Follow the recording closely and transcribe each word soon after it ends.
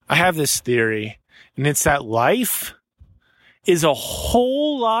I have this theory, and it's that life is a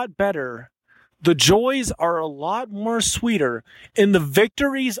whole lot better. The joys are a lot more sweeter, and the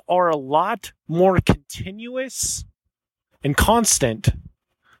victories are a lot more continuous and constant.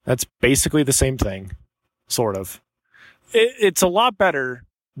 That's basically the same thing, sort of. It's a lot better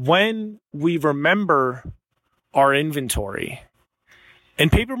when we remember our inventory. In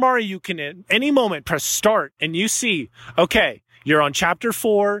Paper Mario, you can at any moment press start and you see, okay, you're on chapter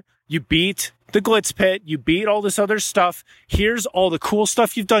 4, you beat the Glitz Pit, you beat all this other stuff. Here's all the cool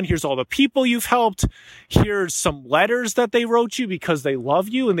stuff you've done. Here's all the people you've helped. Here's some letters that they wrote you because they love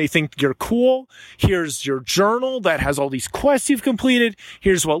you and they think you're cool. Here's your journal that has all these quests you've completed.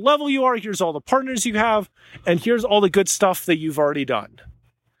 Here's what level you are. Here's all the partners you have. And here's all the good stuff that you've already done.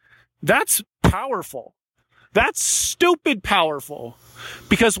 That's powerful. That's stupid powerful.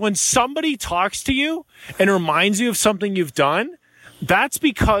 Because when somebody talks to you and reminds you of something you've done, that's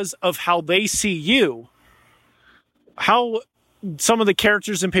because of how they see you. How some of the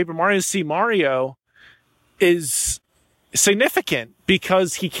characters in Paper Mario see Mario is significant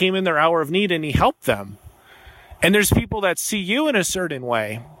because he came in their hour of need and he helped them. And there's people that see you in a certain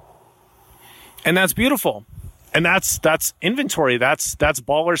way. And that's beautiful. And that's inventory. That's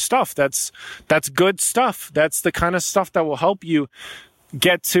baller stuff. That's good stuff. That's the kind of stuff that will help you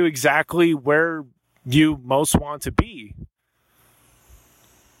get to exactly where you most want to be.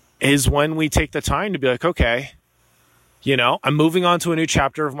 Is when we take the time to be like, okay, I'm moving on to a new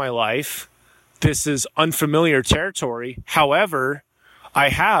chapter of my life. This is unfamiliar territory. However, I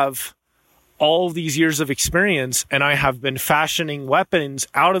have all of these years of experience and I have been fashioning weapons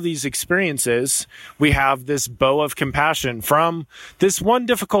out of these experiences. We have this bow of compassion from this one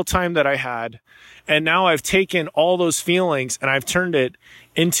difficult time that I had. And now I've taken all those feelings and I've turned it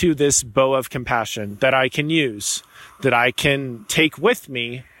into this bow of compassion that I can use, that I can take with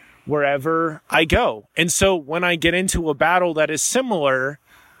me wherever I go. And so when I get into a battle that is similar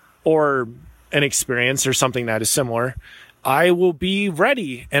or an experience or something that is similar, I will be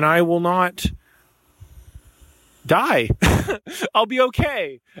ready and I will not die. I'll be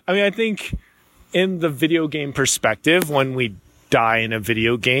okay. I mean, I think in the video game perspective, when we die in a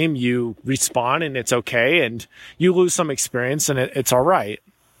video game, you respawn and it's okay and you lose some experience and it's all right.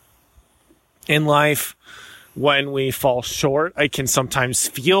 In life, when we fall short, I can sometimes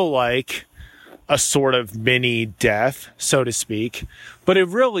feel like a sort of mini death, so to speak, but it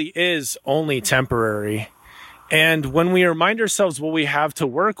really is only temporary. And when we remind ourselves what we have to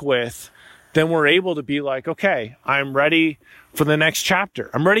work with, then we're able to be like, okay, I'm ready for the next chapter.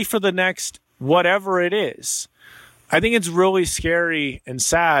 I'm ready for the next whatever it is. I think it's really scary and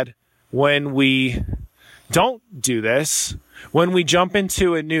sad when we don't do this, when we jump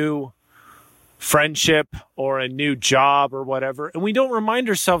into a new friendship or a new job or whatever, and we don't remind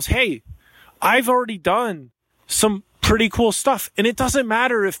ourselves, hey, I've already done some pretty cool stuff. And it doesn't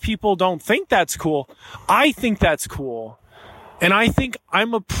matter if people don't think that's cool. I think that's cool. And I think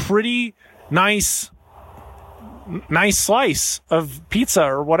I'm a pretty nice slice of pizza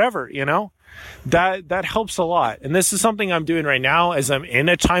or whatever, that helps a lot. And this is something I'm doing right now as I'm in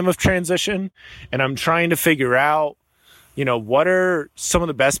a time of transition and I'm trying to figure out, what are some of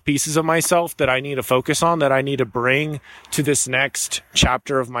the best pieces of myself that I need to focus on, that I need to bring to this next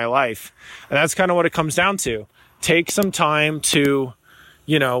chapter of my life. And that's kind of what it comes down to. Take some time to,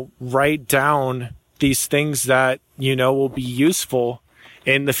 write down these things that, will be useful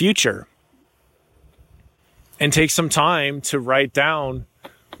in the future. And take some time to write down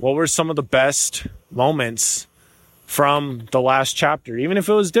what were some of the best moments from the last chapter, even if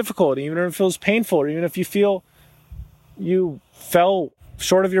it was difficult, even if it was painful, or even if you feel you fell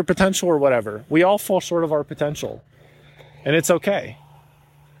short of your potential or whatever. We all fall short of our potential. And it's okay.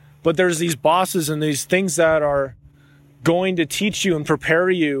 But there's these bosses and these things that are going to teach you and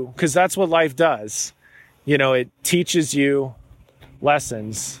prepare you, because that's what life does. It teaches you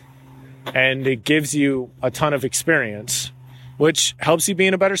lessons and it gives you a ton of experience, which helps you be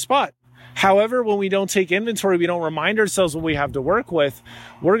in a better spot. However, when we don't take inventory, we don't remind ourselves what we have to work with,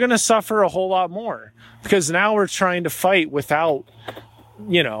 we're going to suffer a whole lot more, because now we're trying to fight without,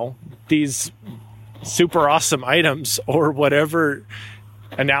 these super awesome items or whatever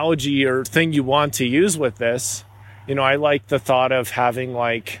analogy or thing you want to use with this. I like the thought of having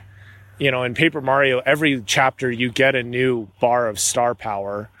in Paper Mario, every chapter you get a new bar of star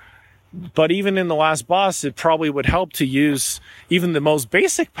power. But even in the last boss, it probably would help to use even the most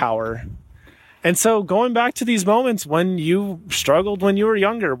basic power. And so going back to these moments when you struggled when you were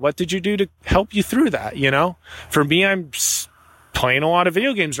younger, what did you do to help you through that? For me, I'm playing a lot of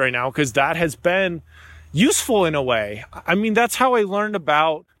video games right now because that has been useful in a way. I mean, that's how I learned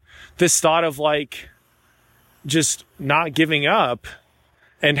about this thought of like just not giving up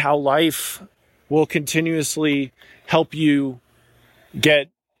and how life will continuously help you get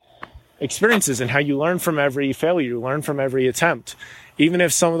experiences and how you learn from every failure, you learn from every attempt. Even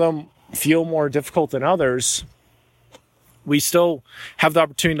if some of them feel more difficult than others, we still have the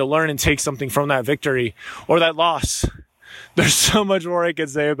opportunity to learn and take something from that victory or that loss. There's so much more I could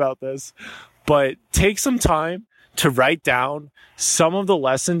say about this, but take some time to write down some of the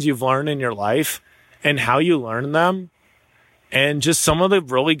lessons you've learned in your life and how you learn them, and just some of the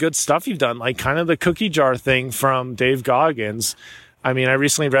really good stuff you've done, like kind of the cookie jar thing from Dave Goggins. I mean, I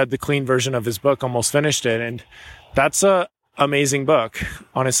recently read the clean version of his book, almost finished it, and that's a amazing book.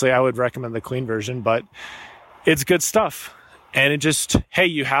 Honestly, I would recommend the clean version, but it's good stuff. And it just, hey,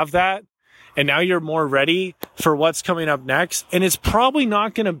 you have that, and now you're more ready for what's coming up next. And it's probably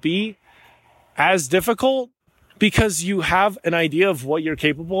not going to be as difficult because you have an idea of what you're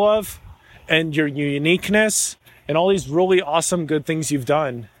capable of and your uniqueness and all these really awesome good things you've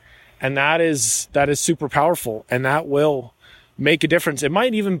done. And that is super powerful, and that will make a difference. It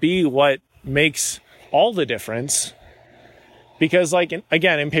might even be what makes all the difference, because like,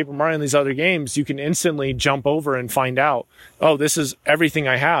 again, in Paper Mario and these other games, you can instantly jump over and find out, oh, this is everything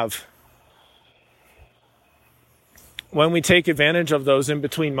I have. When we take advantage of those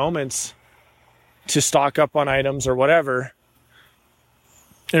in-between moments to stock up on items or whatever,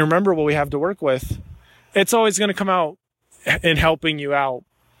 and remember what we have to work with, it's always going to come out in helping you out.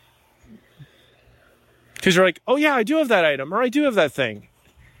 Because you're like, oh yeah, I do have that item, or I do have that thing.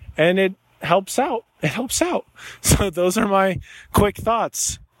 And it helps out. It helps out. So those are my quick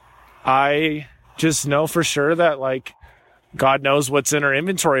thoughts. I just know for sure that like God knows what's in our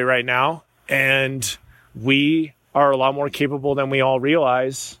inventory right now. And we are a lot more capable than we all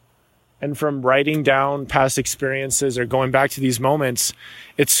realize. And from writing down past experiences or going back to these moments,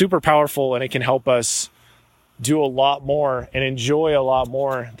 it's super powerful, and it can help us do a lot more and enjoy a lot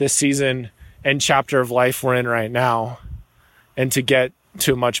more this season and chapter of life we're in right now, and to get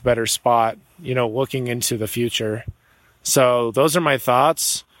to a much better spot, you know, looking into the future. So those are my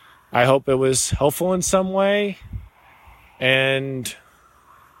thoughts. I hope it was helpful in some way. And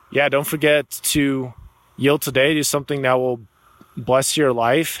yeah, don't forget to yield today to something that will bless your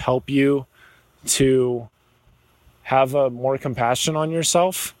life, help you to have a more compassion on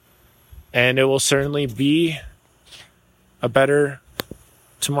yourself, and it will certainly be a better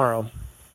tomorrow.